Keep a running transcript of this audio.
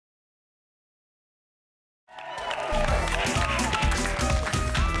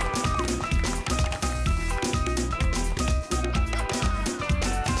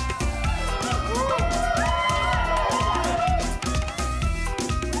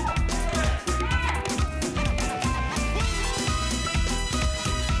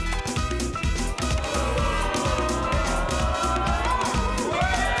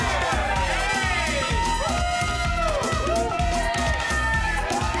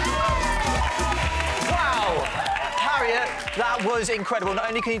That was incredible. Not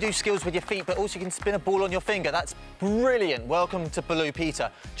only can you do skills with your feet, but also you can spin a ball on your finger. That's brilliant. Welcome to Pavlou,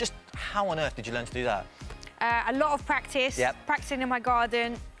 Peter. Just how on earth did you learn to do that? A lot of practice, yep. Practicing in my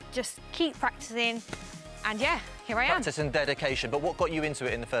garden, just keep practicing, and yeah, here I am. Practice and dedication, but what got you into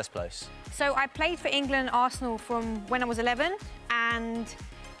it in the first place? So I played for England and Arsenal from when I was 11, and...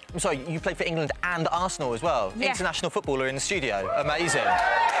 I'm sorry, you played for England and Arsenal as well? Yeah. International footballer in the studio. Amazing.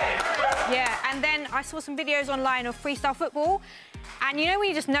 Yeah, and then I saw some videos online of freestyle football, and you know when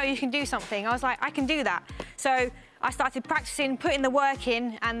you just know you can do something? I was like, I can do that. So I started practicing, putting the work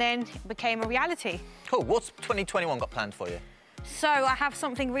in, and then it became a reality. Cool. What's 2021 got planned for you? So I have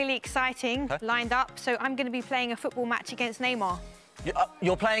something really exciting lined up. So I'm going to be playing a football match against Neymar.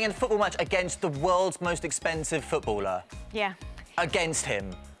 You're playing in a football match against the world's most expensive footballer? Yeah. Against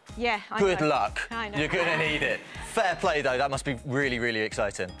him? Yeah, I Good know. luck. I know. You're going to need it. Fair play, though. That must be really, really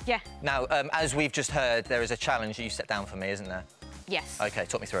exciting. Yeah. Now, as we've just heard, there is a challenge you set down for me, isn't there? Yes. OK,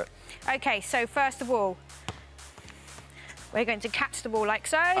 talk me through it. OK, so first of all, we're going to catch the ball like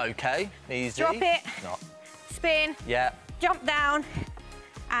so. OK, easy. Drop it. Not. Spin. Yeah. Jump down.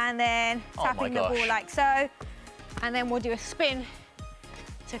 And then tapping the ball like so. And then we'll do a spin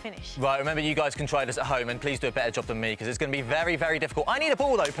to finish. Right, remember, you guys can try this at home, and please do a better job than me, because it's going to be very, very difficult. I need a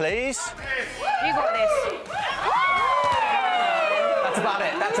ball, though, please. You got this. That's about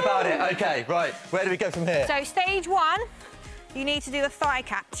it. That's about it. OK, right. Where do we go from here? So, stage one, you need to do a thigh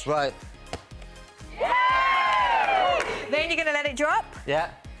catch. Right. Then you're going to let it drop.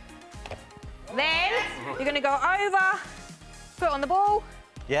 Yeah. Then you're going to go over, foot on the ball.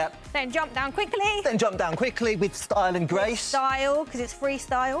 Yep. Then jump down quickly. Then jump down quickly with style and grace. Style, because it's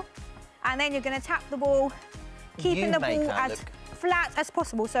freestyle. And then you're going to tap the ball, keeping the ball as flat as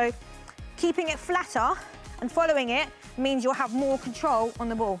possible. So keeping it flatter and following it means you'll have more control on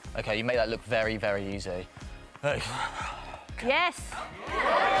the ball. OK, you make that look very, very easy. Yes. And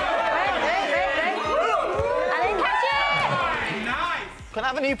then catch it! Nice! Can I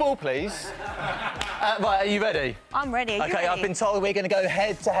have a new ball, please? Right, are you ready? I'm ready. OK, I've been told we're going to go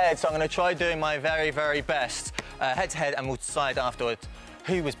head-to-head, so I'm going to try doing my very, very best head-to-head, and we'll decide afterwards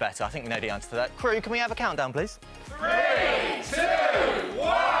who was better. I think we know the answer to that. Crew, can we have a countdown, please? 3, 2,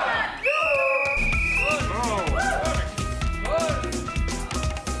 1!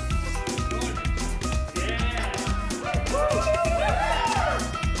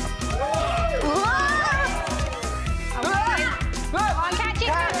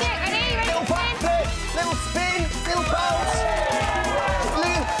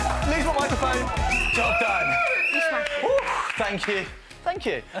 Job done. Thank you. Thank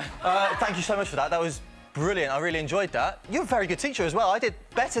you. Thank you so much for that. That was brilliant. I really enjoyed that. You're a very good teacher as well. I did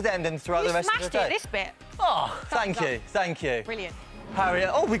better then than throughout the rest of the day. You smashed it, this bit. Oh, thank you. Thank you. Brilliant. Harriet,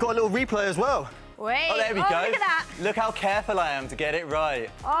 oh, we got a little replay as well. Wait. Oh, there we go. Look at that. Look how careful I am to get it right.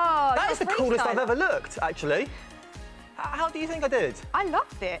 Oh, that is the coolest I've ever looked, actually. How do you think I did? I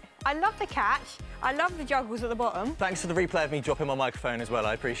loved it. I love the catch. I love the juggles at the bottom. Thanks for the replay of me dropping my microphone as well.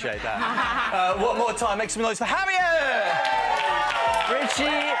 I appreciate that. One more time, make some noise for Harriet! Richie,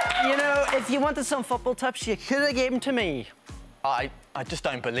 you know, if you wanted some football tips, you could have gave them to me. I just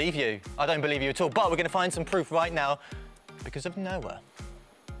don't believe you. I don't believe you at all. But we're going to find some proof right now because of Noah.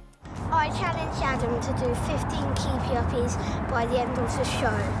 I challenged Adam to do 15 keepy-uppies by the end of the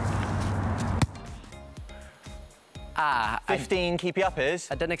show. 15 keepy-uppers?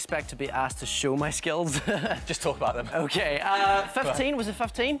 I didn't expect to be asked to show my skills. Just talk about them. OK, 15, was it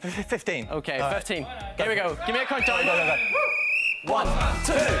 15? 15. OK, 15. Here we go. Give me a countdown. Go. 1,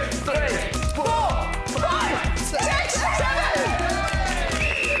 2, 3, 4, 5, 6, 7!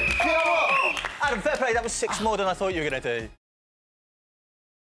 You know what? Adam, fair play, that was 6 more than I thought you were going to do.